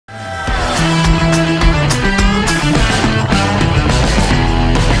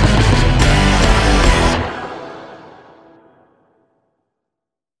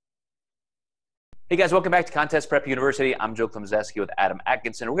Hey guys, welcome back to Contest Prep University. I'm Joe Klemczewski with Adam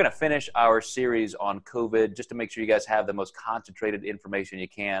Atkinson. We're going to finish our series on COVID just to make sure you guys have the most concentrated information you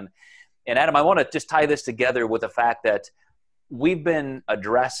can. And Adam, I want to just tie this together with the fact that we've been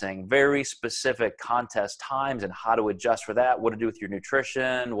addressing very specific contest times and how to adjust for that, what to do with your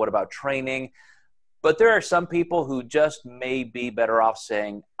nutrition, what about training. But there are some people who just may be better off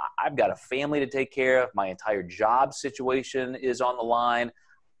saying, I've got a family to take care of, my entire job situation is on the line.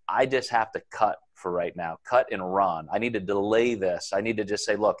 I just have to cut for right now, cut and run. I need to delay this. I need to just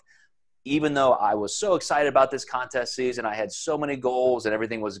say, look, even though I was so excited about this contest season, I had so many goals and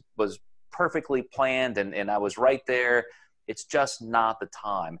everything was perfectly planned and I was right there, it's just not the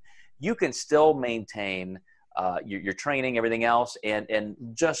time. You can still maintain your training, everything else, and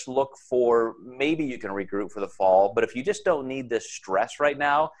just look for, maybe you can regroup for the fall, but if you just don't need this stress right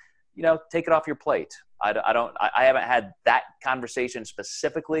now, take it off your plate. I haven't had that conversation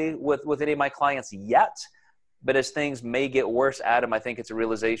specifically with any of my clients yet, but as things may get worse, Adam, I think it's a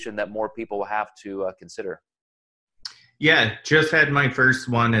realization that more people will have to consider. Yeah, just had my first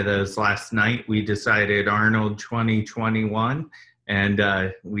one of those last night. We decided Arnold 2021,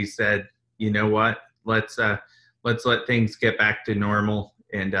 and we said, you know what, let's let things get back to normal.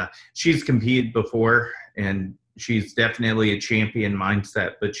 And she's competed before, and she's definitely a champion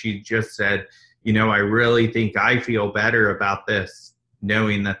mindset, but she just said, I really think I feel better about this,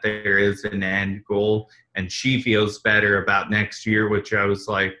 knowing that there is an end goal, and she feels better about next year, which I was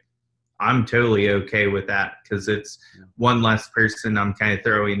like, I'm totally okay with that, because it's one less person I'm kind of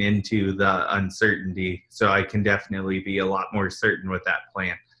throwing into the uncertainty. So I can definitely be a lot more certain with that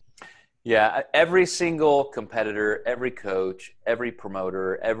plan. Yeah, every single competitor, every coach, every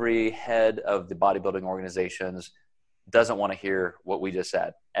promoter, every head of the bodybuilding organizations doesn't want to hear what we just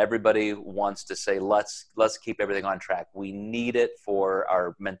said. Everybody wants to say, let's keep everything on track. We need it for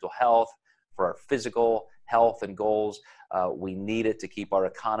our mental health, for our physical health and goals. We need it to keep our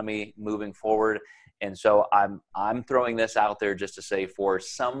economy moving forward. And so I'm throwing this out there just to say, for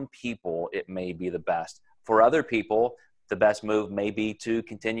some people, it may be the best. For other people, the best move may be to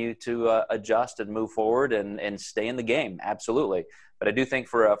continue to adjust and move forward and stay in the game. Absolutely. But I do think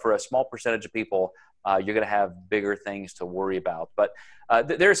for a small percentage of people, you're going to have bigger things to worry about. But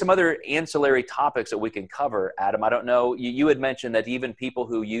there are some other ancillary topics that we can cover, Adam. I don't know. You had mentioned that even people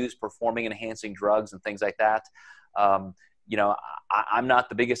who use performing-enhancing drugs and things like that, I'm not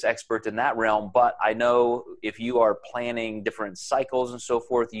the biggest expert in that realm, but I know if you are planning different cycles and so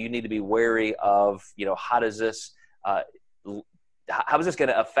forth, you need to be wary of, how is this going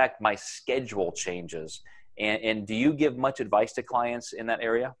to affect my schedule changes? And do you give much advice to clients in that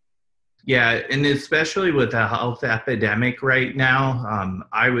area? Yeah, and especially with the health epidemic right now,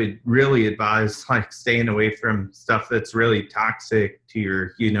 I would really advise staying away from stuff that's really toxic to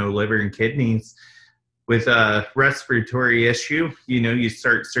your, liver and kidneys. With a respiratory issue, you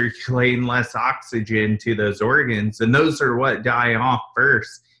start circulating less oxygen to those organs, and those are what die off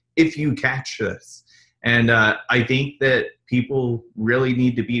first if you catch this. And I think that people really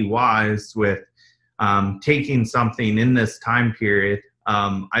need to be wise with taking something in this time period.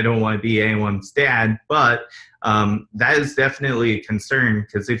 I don't want to be anyone's dad, but that is definitely a concern,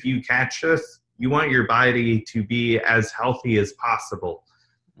 because if you catch this, you want your body to be as healthy as possible.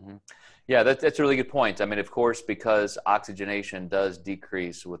 Mm-hmm. Yeah, that's a really good point. I mean, of course, because oxygenation does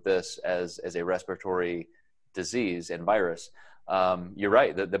decrease with this as a respiratory disease and virus. You're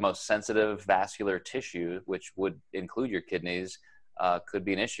right. The most sensitive vascular tissue, which would include your kidneys, could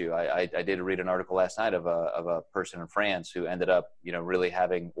be an issue. I did read an article last night of a person in France who ended up, really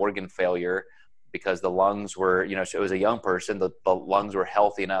having organ failure because the lungs were, it was a young person, the lungs were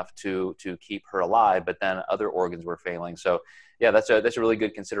healthy enough to keep her alive, but then other organs were failing. So yeah, that's a really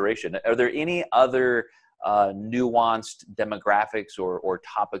good consideration. Are there any other nuanced demographics or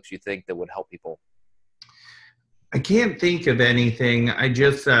topics you think that would help people? I can't think of anything. I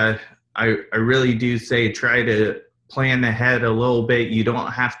just, I really do say try to plan ahead a little bit. You don't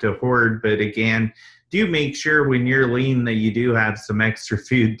have to hoard, but again, do make sure when you're lean that you do have some extra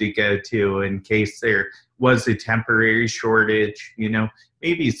food to go to in case there was a temporary shortage.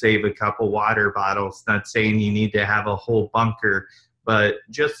 Maybe save a couple water bottles. Not saying you need to have a whole bunker, but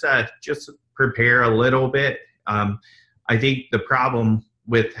just prepare a little bit. I think the problem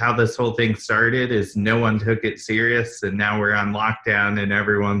with how this whole thing started is no one took it serious, and now we're on lockdown and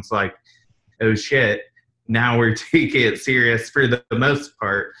everyone's like, oh shit. Now we're taking it serious for the most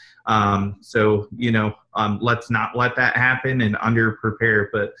part. Let's not let that happen and under-prepare,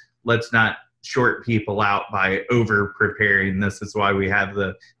 but let's not short people out by over-preparing. This is why we have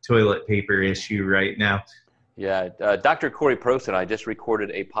the toilet paper issue right now. Yeah, Dr. Corey Prost and I just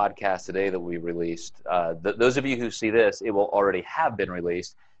recorded a podcast today that we released. Those of you who see this, it will already have been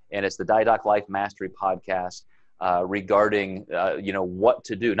released, and it's the DiDoc Life Mastery podcast regarding what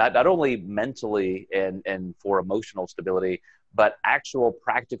to do, not only mentally and for emotional stability, but actual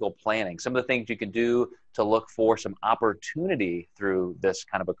practical planning. Some of the things you can do to look for some opportunity through this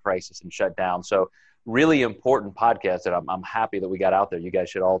kind of a crisis and shutdown. So really important podcast that I'm happy that we got out there. You guys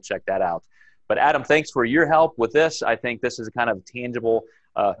should all check that out. But Adam, thanks for your help with this. I think this is kind of tangible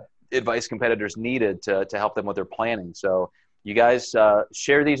advice competitors needed to help them with their planning. So you guys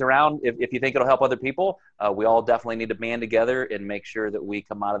share these around if you think it'll help other people. We all definitely need to band together and make sure that we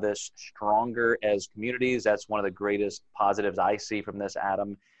come out of this stronger as communities. That's one of the greatest positives I see from this,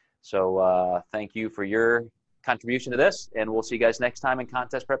 Adam. So thank you for your contribution to this, and we'll see you guys next time in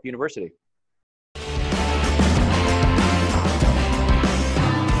Contest Prep University.